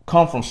don't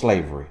come from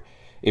slavery.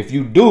 If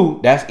you do,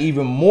 that's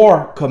even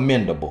more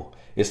commendable.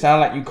 It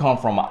sounds like you come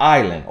from an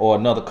island or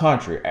another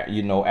country,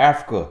 you know,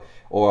 Africa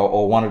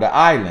or one of the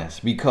islands,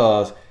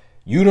 because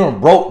you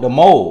done broke the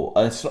mold.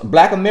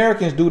 Black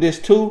Americans do this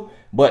too,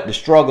 but the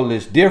struggle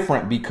is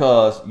different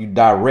because you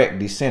direct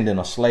descendant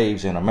of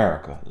slaves in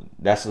America.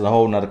 That's a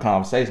whole nother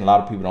conversation. A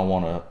lot of people don't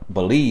want to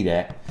believe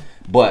that,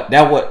 but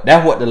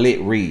that's what the lit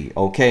read,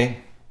 okay?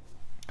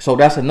 So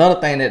that's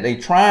another thing that they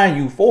trying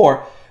you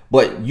for,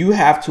 but you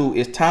have to,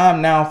 it's time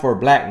now for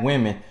black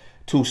women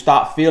to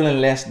stop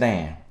feeling less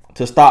than,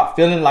 to stop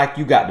feeling like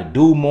you got to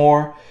do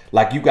more,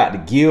 like you got to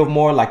give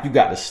more, like you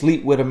got to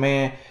sleep with a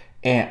man,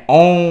 and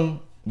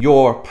own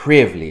your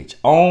privilege.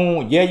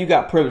 Yeah, you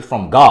got privilege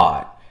from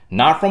God,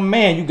 not from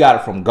man. You got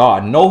it from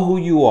God. Know who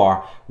you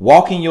are,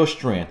 walk in your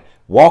strength,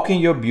 walk in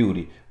your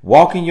beauty,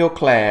 walk in your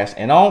class.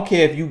 And I don't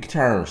care if you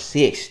turn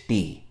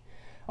 60,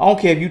 I don't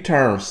care if you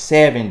turn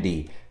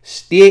 70.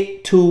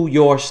 Stick to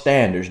your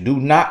standards. Do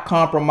not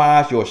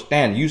compromise your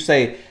standards. You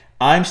say,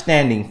 I'm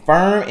standing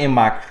firm in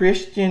my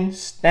Christian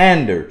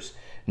standards.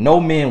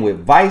 No men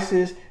with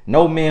vices,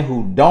 no men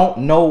who don't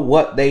know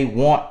what they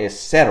want,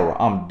 etc.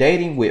 I'm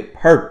dating with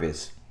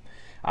purpose.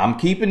 I'm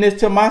keeping this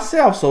to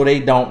myself so they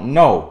don't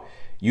know.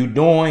 You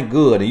doing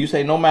good. And you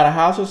say, no matter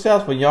how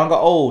successful, young or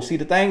old. See,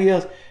 the thing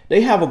is,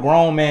 they have a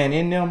grown man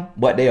in them,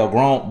 but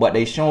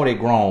they show they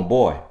grown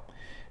boy.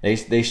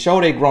 They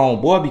show they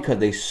grown boy because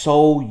they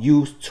so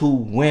used to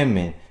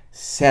women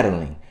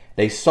settling.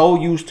 They so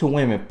used to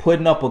women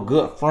putting up a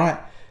good front,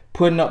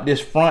 putting up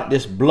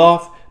this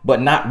bluff, but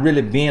not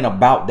really being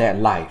about that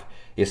life.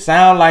 It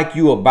sounds like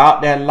you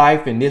about that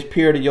life in this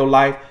period of your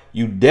life.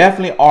 You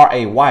definitely are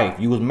a wife.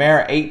 You was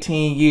married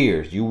 18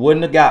 years. You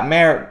wouldn't have got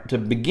married to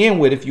begin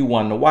with if you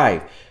wasn't a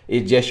wife.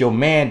 It's just your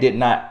man did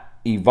not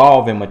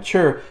evolve and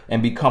mature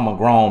and become a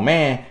grown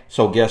man.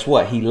 So guess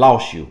what? He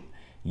lost you.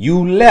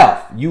 You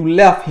left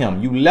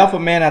him. You left a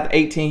man after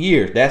 18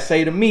 years. That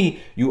say to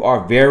me, you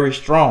are very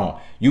strong.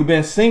 You've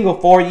been single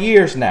 4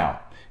 years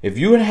now. If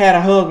you had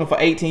a husband for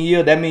 18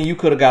 years, that means you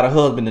could have got a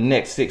husband the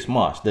next 6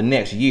 months, the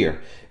next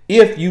year.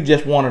 If you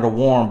just wanted a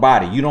warm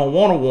body. You don't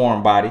want a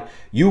warm body.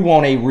 You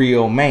want a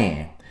real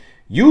man.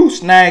 You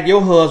snag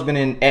your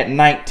husband at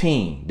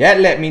 19. That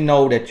let me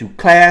know that you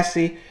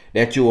classy,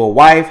 that you a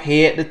wife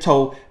head to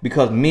toe,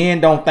 because men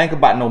don't think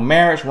about no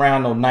marriage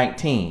around no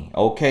 19,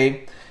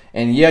 okay?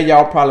 And yeah,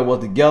 y'all probably was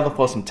together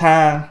for some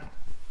time,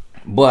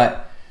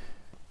 but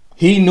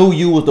he knew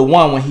you was the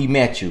one when he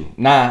met you.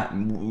 Now,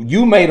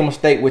 you made a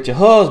mistake with your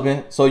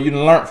husband, so you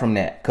didn't learn from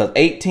that. Because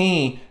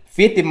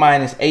 50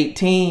 minus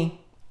 18,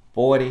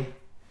 40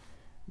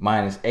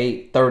 minus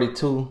 8,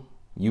 32.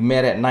 You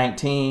met at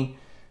 19.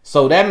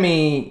 So that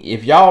means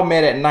if y'all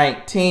met at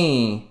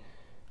 19,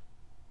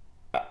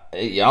 I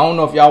don't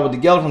know if y'all were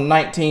together from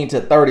 19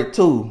 to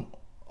 32.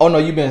 Oh no,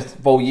 you've been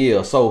 4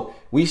 years. So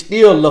we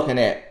still looking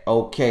at,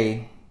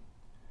 okay,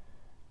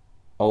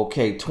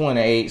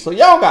 28. So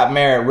y'all got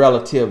married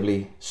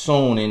relatively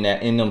soon in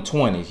them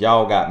 20s.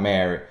 Y'all got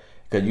married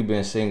because you've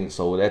been single.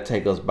 So that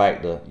take us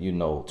back to,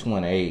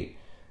 28.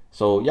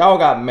 So y'all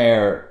got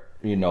married,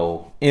 in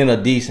a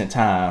decent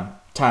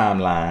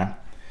timeline.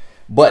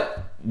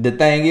 But the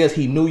thing is,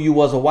 he knew you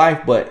was a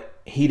wife, but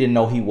he didn't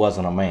know he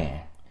wasn't a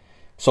man.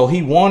 So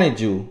he wanted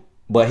you,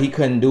 but he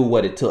couldn't do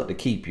what it took to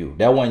keep you.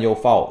 That wasn't your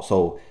fault.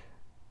 So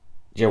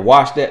just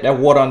wash that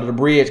water under the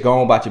bridge. Go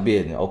on about your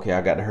business. Okay,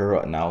 I got to hurry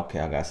up now. Okay,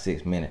 I got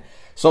 6 minutes.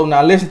 So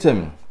now listen to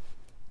me.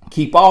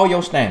 Keep all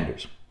your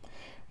standards.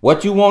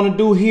 What you want to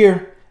do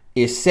here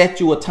is set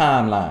you a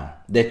timeline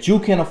that you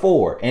can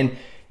afford, and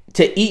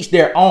to each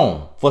their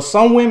own. For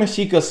some women,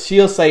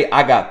 she'll say,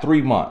 I got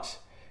 3 months.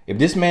 If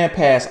this man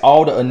passed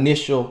all the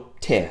initial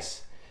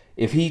tests,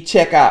 if he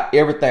check out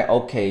everything,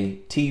 okay,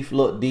 teeth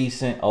look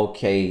decent,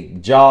 okay,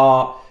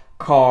 job,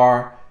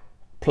 car,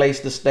 place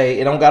to stay.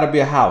 It don't got to be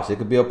a house. It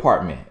could be an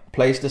apartment.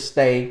 Place to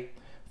stay.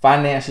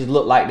 Finances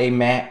look like they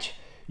match.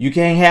 You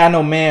can't have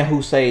no man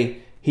who say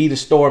he the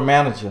store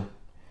manager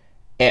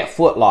at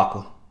Foot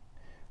Locker,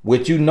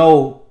 which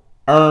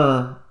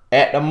earn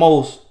at the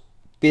most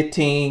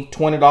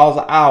 $15-$20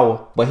 an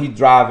hour, but he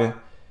driving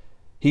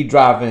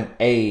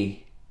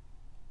a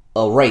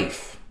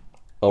Wraith,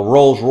 a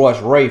Rolls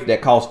Royce Wraith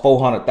that costs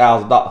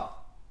 $400,000.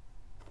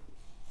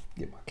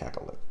 Get my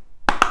calculator.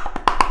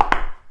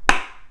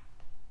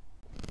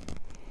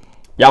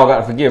 Y'all got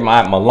to forgive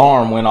my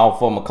alarm went off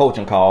for my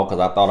coaching call because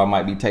I thought I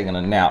might be taking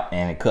a nap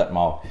and it cut me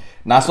off.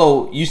 Now,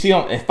 so you see,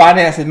 if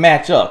finances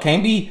match up,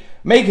 can't be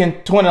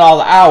making $20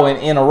 an hour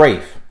in a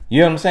Wraith. You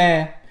know what I'm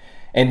saying?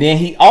 And then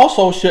he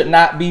also should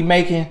not be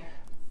making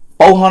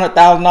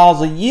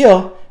 $400,000 a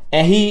year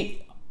and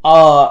he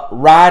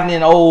riding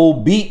an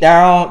old beat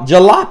down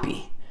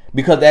jalopy,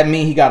 because that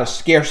means he got a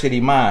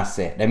scarcity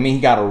mindset. That means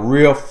he got a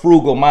real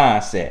frugal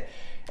mindset.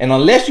 And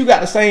unless you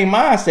got the same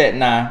mindset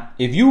now,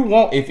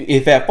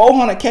 if at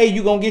 $400K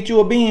you gonna get you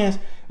a Benz,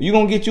 you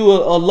gonna get you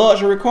a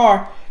luxury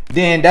car,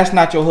 then that's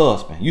not your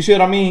husband. You see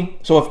what I mean?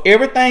 So if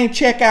everything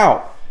check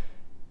out,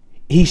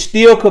 he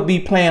still could be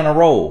playing a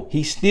role.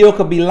 He still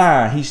could be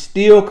lying. He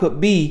still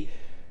could be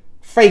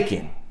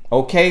faking.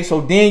 Okay,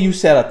 so then you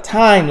set a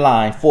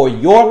timeline for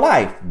your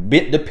life,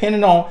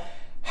 depending on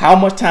how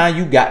much time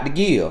you got to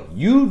give.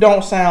 You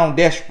don't sound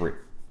desperate.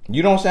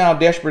 You don't sound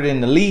desperate in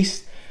the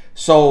least.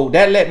 So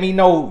that let me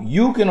know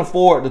you can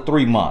afford the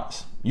 3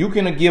 months. You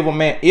can give a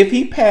man, if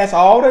he passed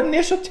all the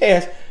initial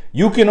tests,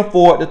 you can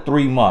afford the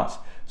 3 months.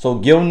 So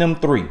give him them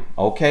 3,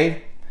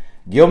 okay?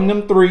 Give him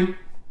them 3.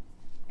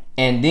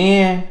 And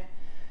then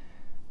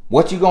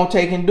what you're going to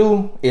take and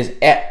do is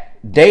at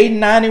day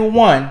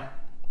 91,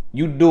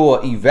 you do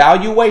an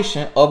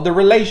evaluation of the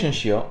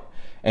relationship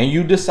and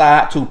you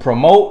decide to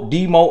promote,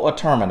 demote, or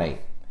terminate.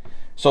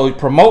 So you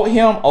promote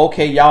him,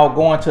 okay, y'all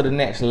going to the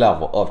next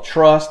level of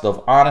trust,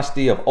 of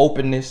honesty, of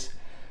openness.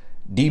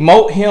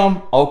 Demote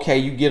him, okay,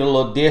 you get a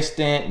little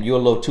distant, you're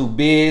a little too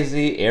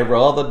busy. Every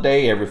other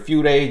day, every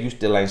few days, you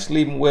still ain't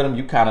sleeping with him.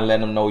 You kind of let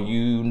him know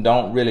you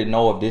don't really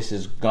know if this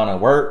is gonna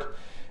work.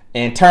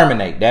 And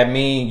terminate, that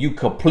means you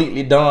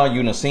completely done.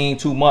 You done seen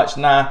too much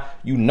now.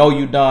 You know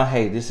you done.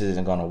 Hey, this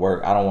isn't gonna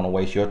work. I don't want to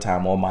waste your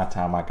time or my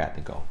time. I got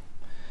to go.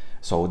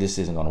 So this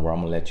isn't gonna work. I'm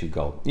gonna let you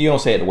go. You don't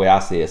say it the way I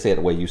said. Say it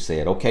the way you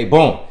said. Okay,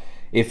 boom.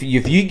 If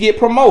you get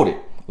promoted,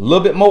 a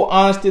little bit more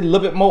honesty, a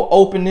little bit more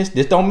openness.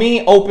 This don't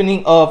mean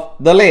opening of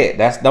the leg.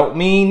 That don't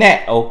mean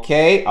that.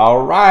 Okay,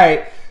 all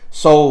right.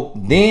 So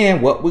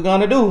then what we're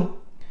gonna do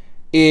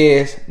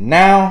is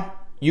now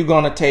you're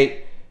gonna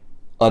take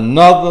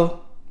another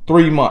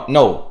 3 months.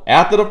 No,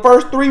 after the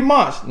first 3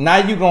 months, now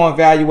you're gonna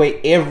evaluate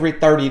every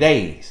 30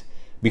 days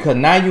because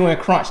now you're in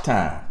crunch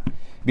time.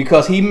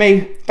 Because he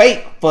may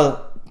fake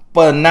for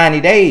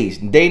 90 days.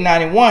 Day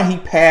 91, he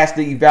passed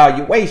the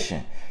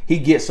evaluation. He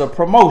gets a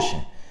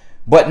promotion.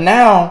 But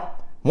now,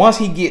 once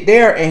he get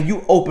there and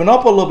you open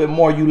up a little bit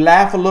more, you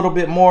laugh a little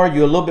bit more,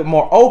 you're a little bit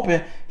more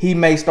open, he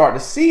may start to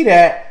see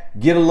that,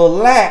 get a little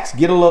lax,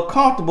 get a little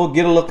comfortable,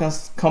 get a little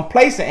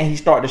complacent, and he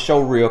start to show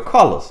real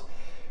colors.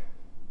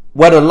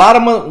 What a lot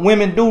of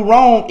women do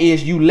wrong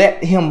is you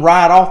let him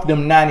ride off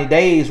them 90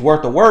 days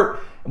worth of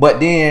work,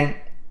 but then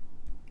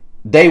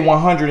day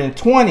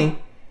 120,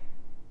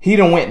 he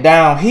done went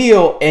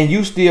downhill and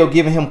you still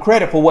giving him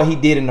credit for what he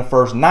did in the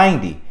first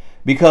 90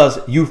 because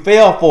you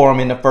fell for him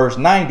in the first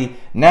 90.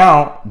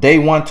 Now, day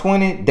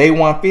 120, day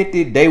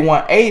 150, day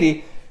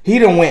 180, he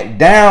done went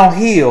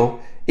downhill.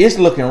 It's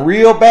looking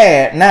real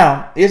bad.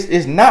 Now,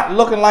 it's not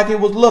looking like it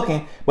was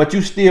looking, but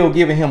you still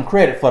giving him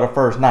credit for the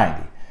first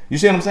 90. You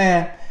see what I'm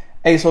saying?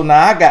 Hey, so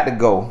now I got to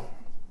go.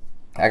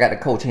 I got to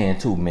coach here in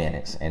 2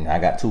 minutes, and I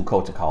got 2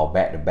 coaching calls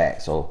back to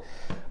back.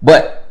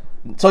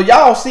 So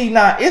y'all see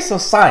now it's a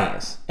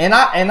science, and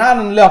I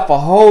done left a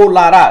whole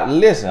lot out.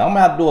 Listen, I'm gonna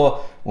have to do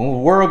when the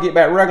world get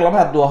back regular, I'm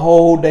gonna have to do a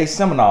whole day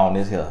seminar on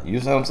this here. You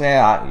see what I'm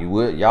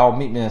saying? Y'all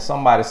meet me in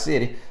somebody's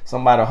city,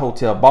 somebody's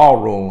hotel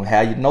ballroom,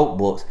 have your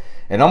notebooks,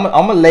 and I'm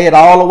gonna lay it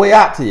all the way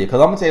out to you, cause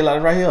I'm gonna tell you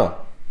like right here.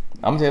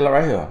 I'm gonna tell you like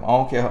right here. I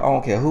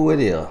don't care who it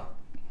is.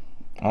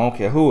 I don't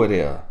care who it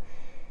is.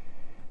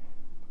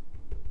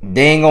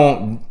 They ain't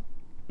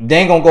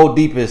gonna go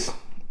deep as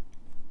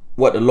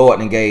what the Lord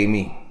done gave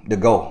me to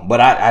go.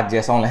 But I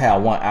just only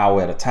have 1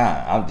 hour at a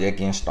time. I'm just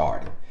getting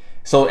started.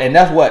 So, and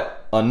that's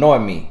what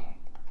annoyed me.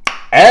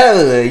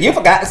 Oh, you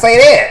forgot to say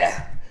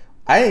that.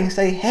 I didn't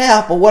say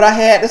half of what I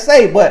had to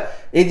say, but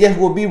it just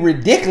would be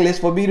ridiculous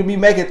for me to be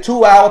making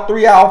 2 hour,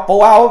 3 hour,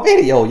 4 hour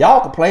video.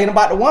 Y'all complain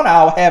about the 1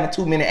 hour having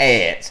too many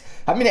ads.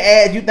 How many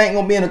ads you think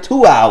gonna be in a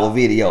 2 hour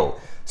video?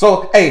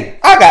 So, hey,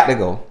 I got to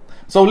go.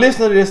 So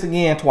listen to this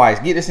again twice.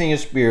 Get this in your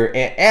spirit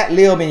and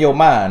ad-lib in your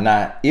mind.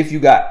 Now, if you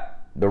got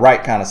the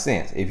right kind of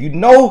sense. If you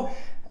know,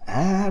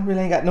 I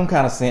really ain't got them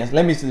kind of sense,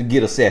 let me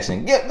get a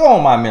session. Go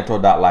on my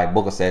mentor.life,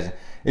 book a session.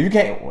 If you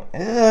can't,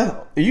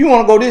 if you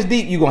want to go this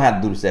deep, you're going to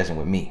have to do the session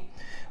with me.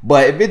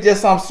 But if it's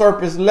just some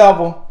surface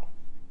level,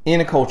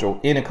 any coach will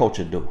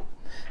do.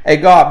 Hey,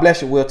 God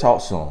bless you. We'll talk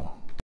soon.